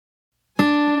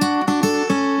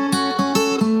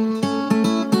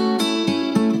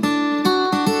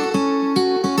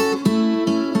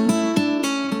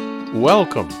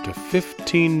Welcome to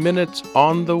 15 Minutes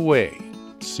on the Way,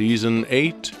 Season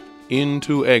 8,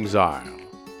 Into Exile.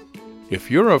 If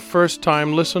you're a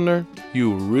first-time listener,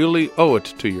 you really owe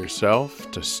it to yourself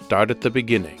to start at the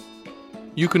beginning.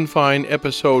 You can find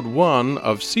Episode 1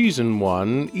 of Season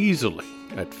 1 easily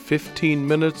at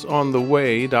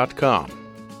 15minutesontheway.com.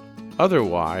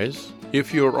 Otherwise,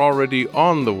 if you're already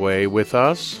on the way with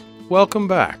us, welcome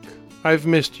back. I've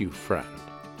missed you, friend.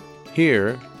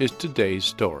 Here is today's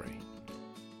story.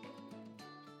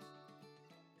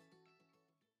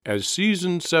 As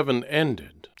Season 7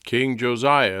 ended, King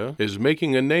Josiah is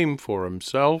making a name for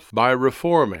himself by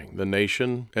reforming the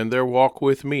nation and their walk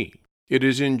with me. It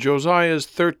is in Josiah's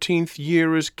 13th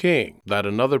year as king that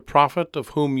another prophet of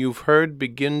whom you've heard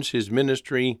begins his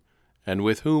ministry, and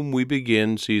with whom we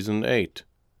begin Season 8.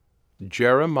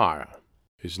 Jeremiah.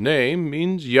 His name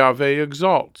means Yahweh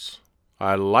exalts.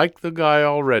 I like the guy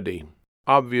already,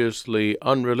 obviously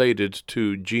unrelated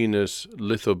to genus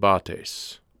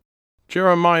Lithobates.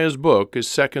 Jeremiah's book is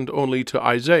second only to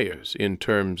Isaiah's in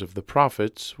terms of the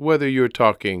prophets, whether you're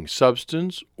talking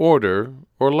substance, order,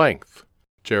 or length.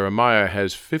 Jeremiah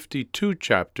has 52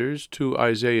 chapters to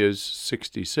Isaiah's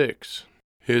 66.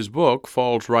 His book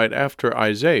falls right after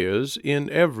Isaiah's in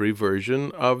every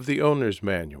version of the Owner's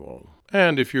Manual.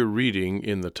 And if you're reading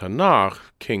in the Tanakh,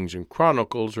 Kings and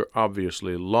Chronicles are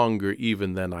obviously longer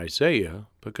even than Isaiah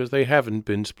because they haven't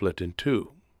been split in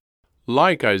two.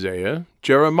 Like Isaiah,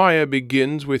 Jeremiah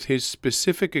begins with his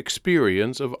specific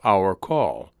experience of our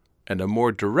call, and a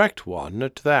more direct one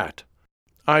at that.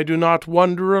 I do not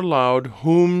wonder aloud,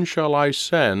 whom shall I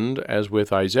send, as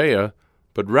with Isaiah,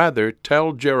 but rather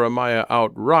tell Jeremiah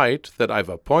outright that I've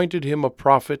appointed him a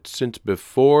prophet since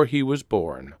before he was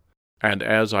born. And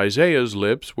as Isaiah's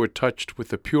lips were touched with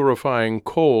the purifying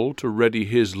coal to ready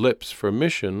his lips for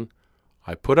mission,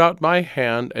 I put out my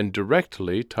hand and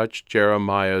directly touched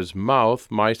Jeremiah's mouth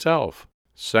myself,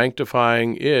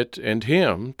 sanctifying it and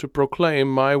him to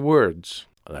proclaim my words.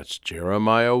 That's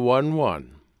Jeremiah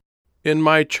 1:1. In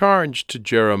my charge to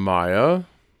Jeremiah,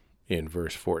 in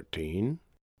verse 14,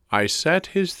 I set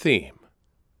his theme.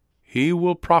 He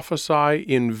will prophesy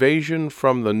invasion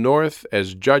from the north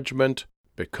as judgment,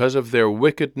 because of their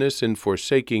wickedness in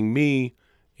forsaking me,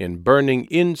 in burning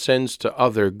incense to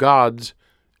other gods,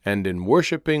 and in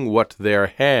worshipping what their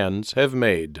hands have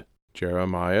made.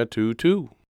 Jeremiah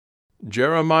 2:2.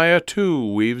 Jeremiah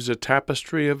 2 weaves a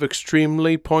tapestry of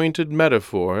extremely pointed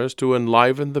metaphors to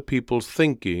enliven the people's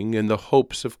thinking in the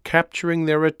hopes of capturing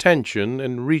their attention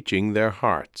and reaching their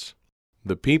hearts.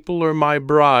 The people are my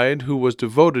bride who was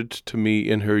devoted to me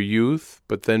in her youth,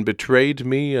 but then betrayed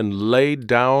me and lay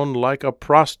down like a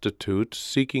prostitute,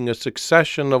 seeking a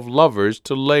succession of lovers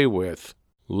to lay with,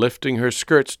 lifting her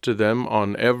skirts to them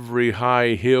on every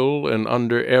high hill and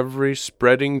under every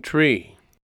spreading tree.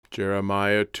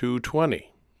 Jeremiah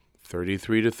 2:20,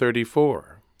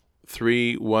 33-34,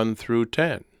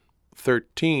 3:1-10,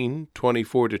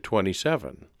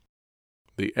 13:24-27.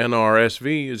 The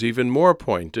NRSV is even more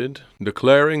pointed,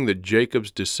 declaring that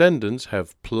Jacob's descendants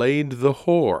have played the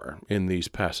whore in these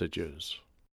passages.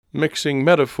 Mixing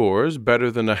metaphors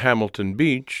better than a Hamilton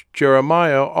Beach,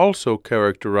 Jeremiah also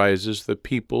characterizes the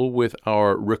people with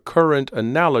our recurrent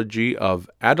analogy of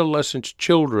adolescent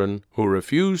children who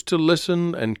refuse to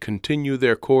listen and continue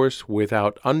their course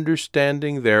without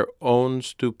understanding their own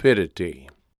stupidity.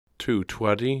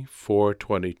 2:20,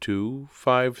 4:22,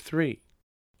 5:3.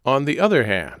 On the other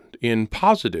hand, in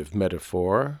positive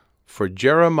metaphor, for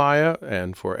Jeremiah,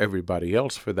 and for everybody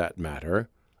else for that matter,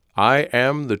 I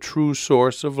am the true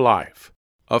source of life,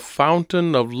 a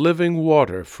fountain of living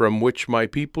water from which my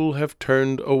people have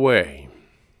turned away.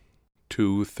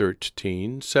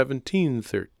 2:13,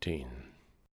 17:13.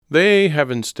 They have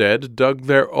instead dug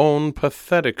their own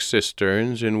pathetic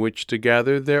cisterns in which to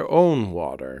gather their own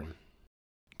water.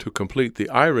 To complete the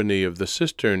irony of the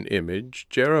cistern image,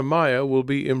 Jeremiah will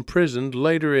be imprisoned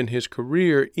later in his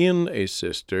career in a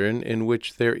cistern in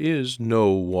which there is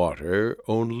no water,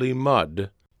 only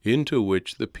mud, into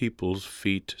which the people's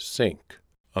feet sink.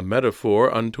 A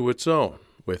metaphor unto its own,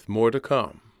 with more to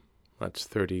come. That's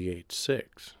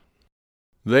 38:6.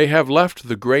 They have left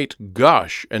the great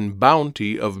gush and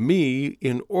bounty of me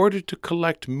in order to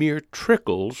collect mere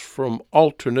trickles from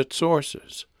alternate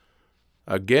sources,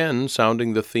 again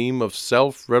sounding the theme of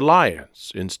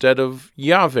self-reliance instead of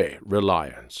Yahweh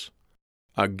reliance,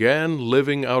 again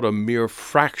living out a mere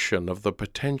fraction of the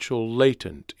potential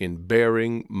latent in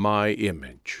bearing my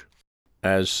image.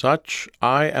 As such,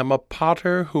 I am a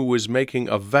potter who is making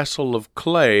a vessel of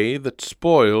clay that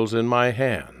spoils in my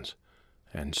hands,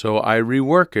 and so I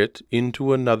rework it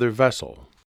into another vessel.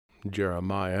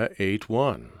 Jeremiah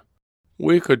 8:1.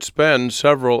 We could spend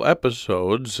several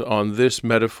episodes on this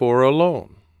metaphor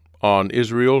alone, on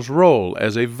Israel's role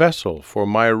as a vessel for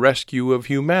my rescue of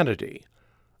humanity,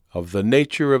 of the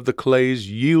nature of the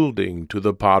clay's yielding to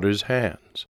the potter's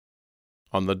hands,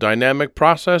 on the dynamic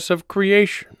process of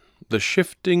creation, the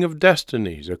shifting of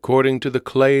destinies according to the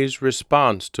clay's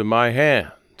response to my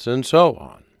hands, and so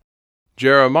on.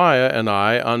 Jeremiah and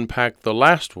I unpacked the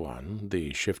last one,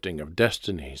 the shifting of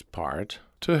destinies part,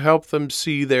 to help them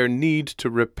see their need to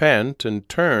repent and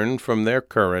turn from their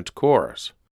current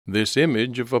course. This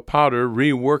image of a potter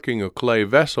reworking a clay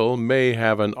vessel may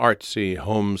have an artsy,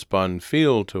 homespun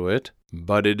feel to it,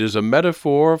 but it is a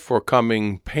metaphor for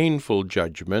coming painful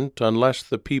judgment unless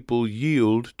the people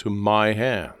yield to my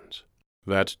hands.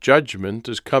 That judgment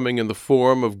is coming in the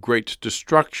form of great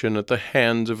destruction at the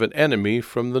hands of an enemy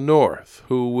from the north,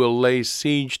 who will lay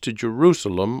siege to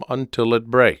Jerusalem until it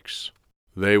breaks.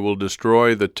 They will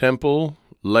destroy the temple,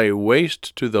 lay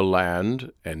waste to the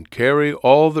land, and carry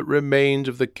all that remains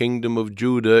of the kingdom of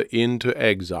Judah into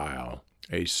exile.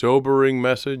 A sobering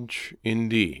message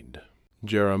indeed.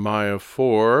 Jeremiah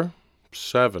 4,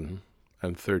 7,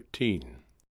 and 13.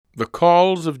 The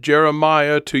calls of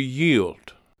Jeremiah to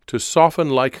yield, to soften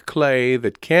like clay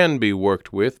that can be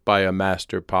worked with by a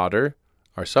master potter,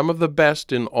 are some of the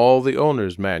best in all the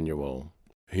owner's manual.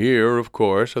 Here, of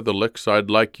course, are the licks I'd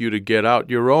like you to get out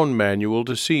your own manual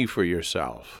to see for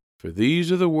yourself, for these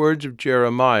are the words of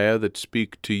Jeremiah that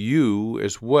speak to you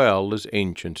as well as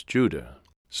ancient Judah.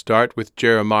 Start with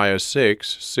Jeremiah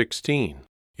 6:16.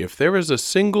 If there is a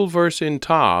single verse in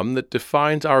Tom that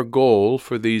defines our goal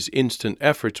for these instant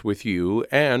efforts with you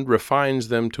and refines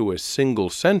them to a single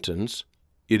sentence,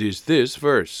 it is this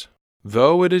verse.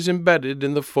 Though it is embedded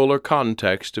in the fuller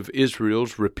context of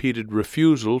Israel's repeated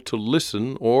refusal to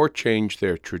listen or change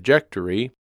their trajectory,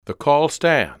 the call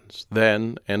stands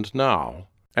then and now,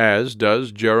 as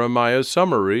does Jeremiah's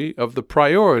summary of the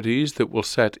priorities that will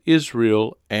set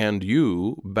Israel and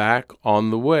you back on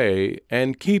the way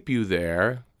and keep you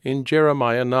there in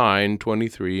Jeremiah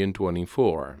 9:23 and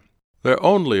 24. They're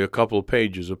only a couple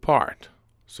pages apart,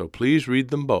 so please read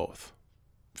them both.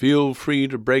 Feel free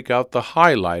to break out the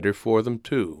highlighter for them,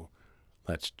 too.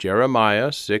 That's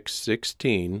Jeremiah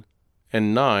 6:16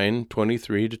 and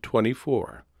 9:23 to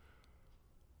 24.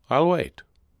 I'll wait.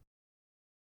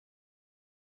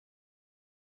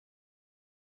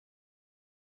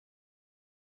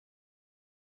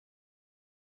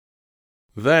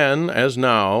 Then, as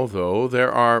now, though,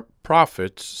 there are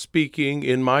prophets speaking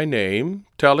in my name,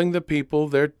 telling the people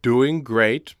they're doing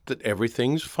great, that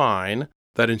everything's fine,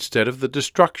 that instead of the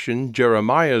destruction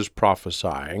Jeremiah's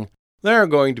prophesying, they're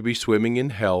going to be swimming in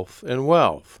health and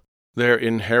wealth. Their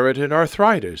inherited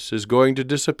arthritis is going to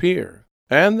disappear,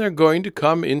 and they're going to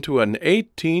come into an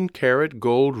 18-karat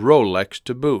gold Rolex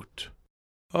to boot.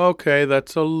 Okay,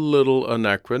 that's a little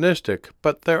anachronistic,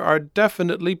 but there are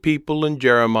definitely people in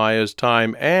Jeremiah's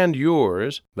time and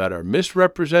yours that are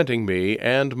misrepresenting me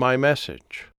and my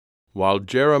message. While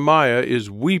Jeremiah is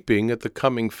weeping at the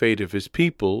coming fate of his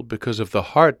people because of the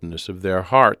hardness of their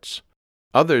hearts,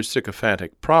 other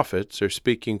sycophantic prophets are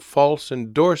speaking false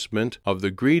endorsement of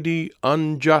the greedy,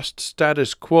 unjust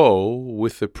status quo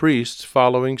with the priests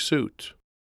following suit.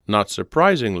 Not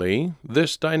surprisingly,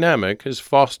 this dynamic has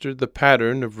fostered the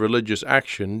pattern of religious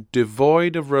action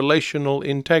devoid of relational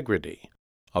integrity,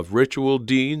 of ritual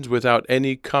deeds without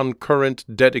any concurrent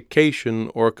dedication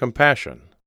or compassion,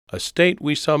 a state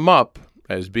we sum up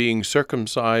as being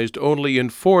circumcised only in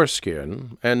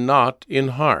foreskin and not in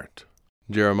heart.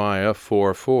 Jeremiah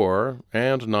 4:4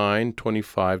 and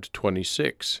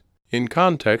 9:25-26, in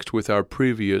context with our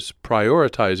previous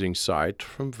prioritizing sight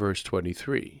from verse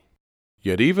 23.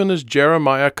 Yet even as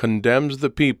Jeremiah condemns the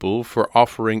people for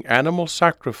offering animal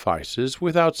sacrifices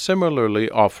without similarly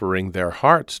offering their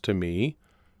hearts to me,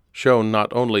 shown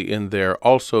not only in their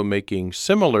also making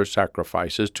similar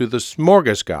sacrifices to the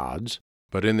smorgasgods,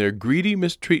 but in their greedy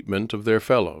mistreatment of their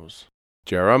fellows,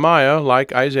 Jeremiah,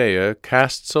 like Isaiah,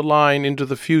 casts a line into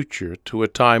the future to a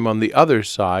time on the other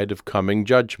side of coming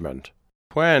judgment,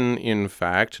 when, in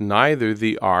fact, neither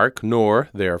the ark nor,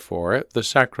 therefore, the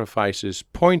sacrifices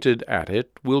pointed at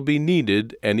it will be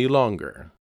needed any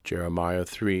longer. Jeremiah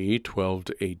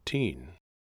 3:12-18.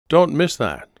 Don't miss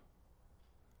that.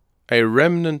 A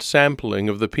remnant sampling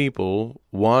of the people,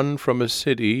 one from a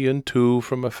city and two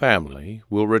from a family,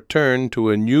 will return to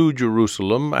a new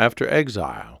Jerusalem after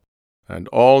exile, and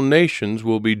all nations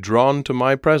will be drawn to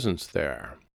my presence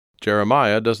there.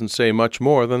 Jeremiah doesn't say much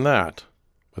more than that.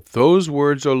 But those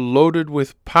words are loaded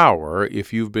with power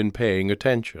if you've been paying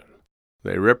attention.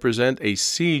 They represent a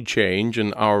sea change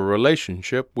in our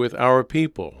relationship with our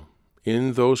people.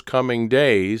 In those coming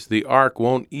days, the ark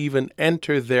won't even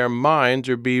enter their minds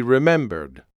or be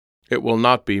remembered. It will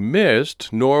not be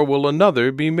missed, nor will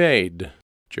another be made.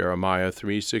 Jeremiah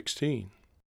 3:16.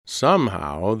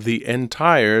 Somehow, the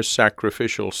entire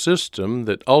sacrificial system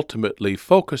that ultimately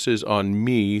focuses on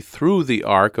me through the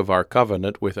ark of our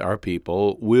covenant with our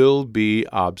people will be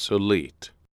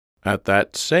obsolete. At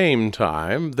that same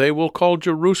time, they will call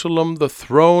Jerusalem the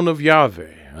throne of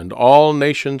Yahweh, and all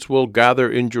nations will gather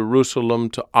in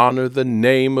Jerusalem to honor the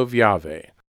name of Yahweh.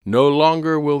 No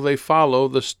longer will they follow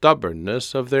the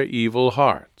stubbornness of their evil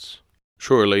hearts.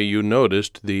 Surely you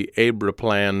noticed the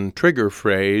Abraplan trigger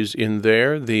phrase in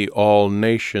there, the all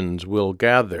nations will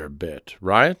gather bit,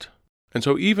 right? And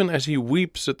so even as he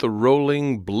weeps at the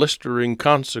rolling, blistering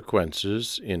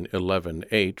consequences in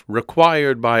 11:8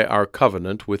 required by our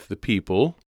covenant with the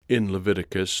people in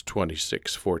Leviticus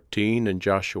 26:14 and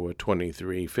Joshua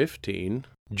 23:15,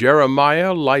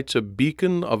 Jeremiah lights a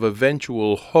beacon of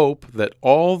eventual hope that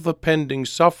all the pending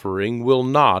suffering will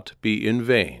not be in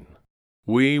vain.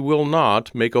 We will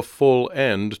not make a full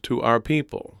end to our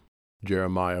people.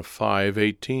 Jeremiah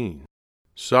 5:18.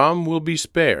 Some will be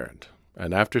spared,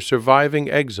 and after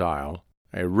surviving exile,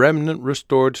 a remnant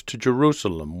restored to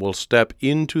Jerusalem will step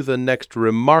into the next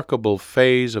remarkable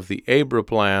phase of the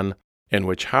Abraplan, in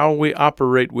which how we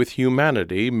operate with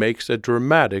humanity makes a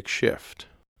dramatic shift.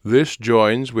 This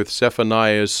joins with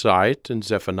Zephaniah's sight in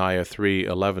Zephaniah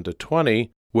 3:11-20,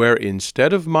 where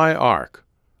instead of my ark,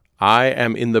 I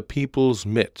am in the people's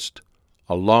midst,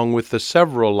 along with the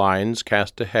several lines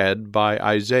cast ahead by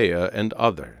Isaiah and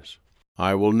others.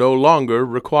 I will no longer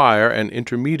require an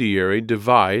intermediary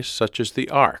device such as the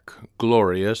ark,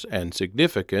 glorious and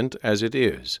significant as it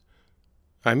is.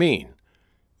 I mean,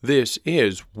 this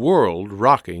is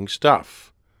world-rocking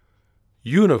stuff.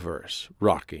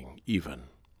 Universe-rocking, even.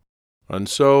 And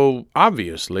so,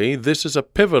 obviously, this is a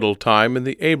pivotal time in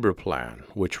the Abraplan,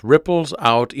 which ripples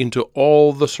out into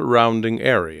all the surrounding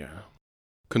area.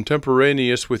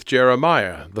 Contemporaneous with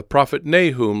Jeremiah, the prophet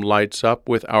Nahum lights up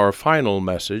with our final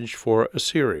message for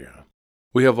Assyria.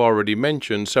 We have already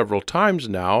mentioned several times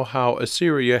now how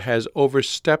Assyria has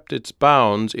overstepped its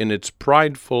bounds in its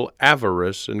prideful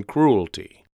avarice and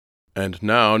cruelty. And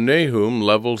now Nahum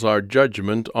levels our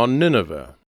judgment on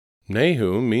Nineveh.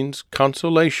 Nahum means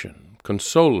consolation,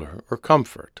 consoler, or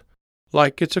comfort.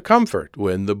 Like it's a comfort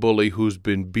when the bully who's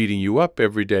been beating you up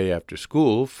every day after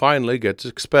school finally gets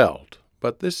expelled.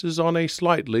 But this is on a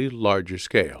slightly larger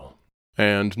scale.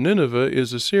 And Nineveh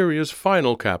is Assyria's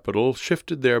final capital,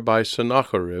 shifted there by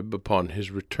Sennacherib upon his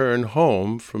return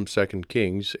home from 2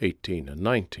 Kings 18 and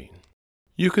 19.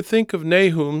 You could think of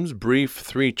Nahum's brief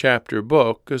 3-chapter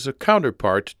book as a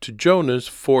counterpart to Jonah's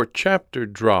 4-chapter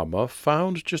drama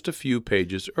found just a few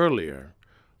pages earlier,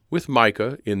 with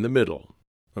Micah in the middle.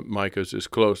 Micah's as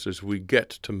close as we get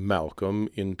to Malcolm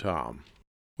in Tom.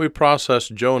 We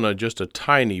processed Jonah just a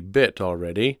tiny bit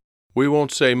already. We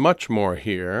won't say much more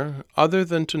here, other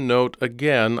than to note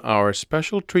again our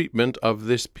special treatment of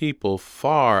this people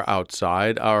far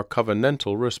outside our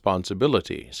covenantal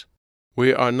responsibilities.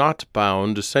 We are not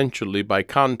bound essentially by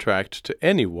contract to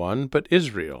anyone but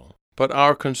Israel, but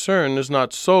our concern is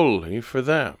not solely for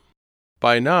them.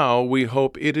 By now, we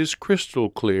hope it is crystal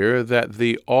clear that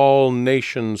the all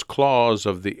nations clause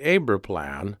of the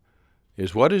Abraplan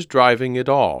is what is driving it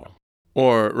all,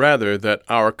 or rather that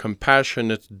our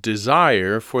compassionate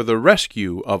desire for the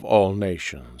rescue of all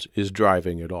nations is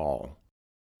driving it all.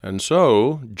 And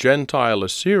so, Gentile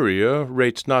Assyria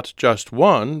rates not just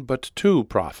one, but 2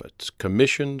 prophets,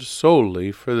 commissioned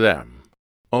solely for them.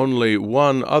 Only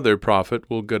one other prophet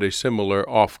will get a similar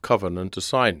off-covenant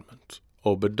assignment,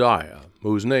 Obadiah,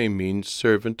 whose name means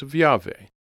servant of Yahweh.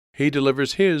 He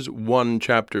delivers his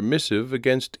 1-chapter missive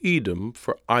against Edom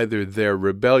for either their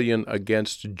rebellion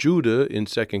against Judah in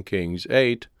 2 Kings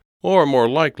 8, or more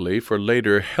likely for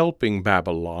later helping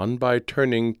Babylon by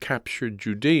turning captured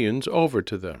Judeans over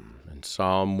to them in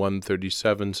Psalm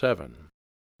 137:7.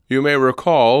 You may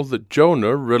recall that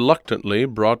Jonah reluctantly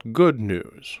brought good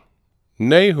news.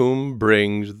 Nahum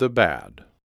brings the bad.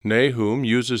 Nahum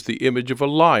uses the image of a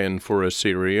lion for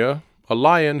Assyria, a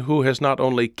lion who has not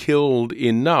only killed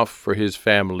enough for his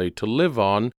family to live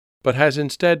on, but has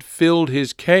instead filled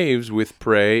his caves with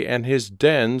prey and his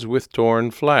dens with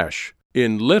torn flesh,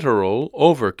 in literal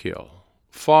overkill,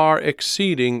 far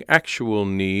exceeding actual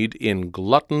need in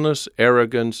gluttonous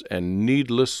arrogance and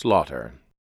needless slaughter.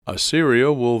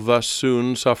 Assyria will thus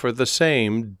soon suffer the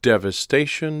same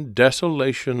devastation,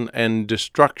 desolation, and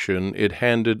destruction it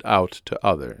handed out to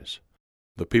others.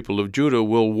 The people of Judah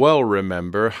will well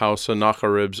remember how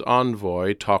Sennacherib's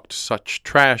envoy talked such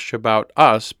trash about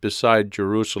us beside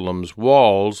Jerusalem's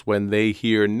walls when they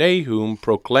hear Nahum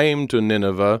proclaim to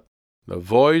Nineveh, "The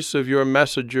voice of your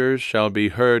messengers shall be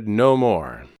heard no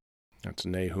more." That's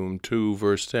Nahum 2,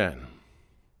 verse 10.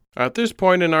 At this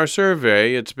point in our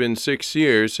survey, it's been 6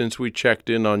 years since we checked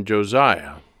in on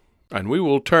Josiah, and we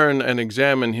will turn and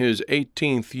examine his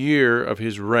 18th year of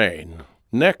his reign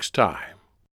next time.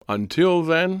 Until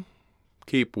then,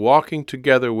 keep walking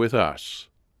together with us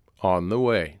on the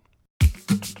way.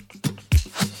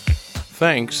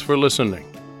 Thanks for listening.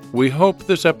 We hope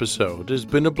this episode has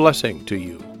been a blessing to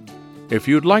you. If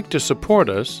you'd like to support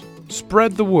us,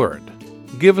 spread the word.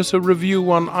 Give us a review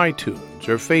on iTunes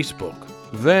or Facebook.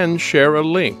 Then share a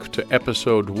link to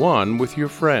Episode 1 with your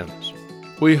friends.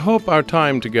 We hope our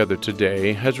time together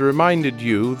today has reminded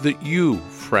you that you,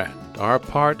 friend, are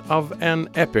part of an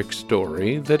epic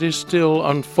story that is still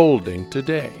unfolding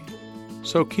today.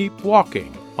 So keep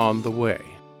walking on the way.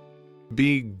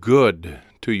 Be good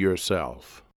to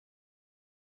yourself.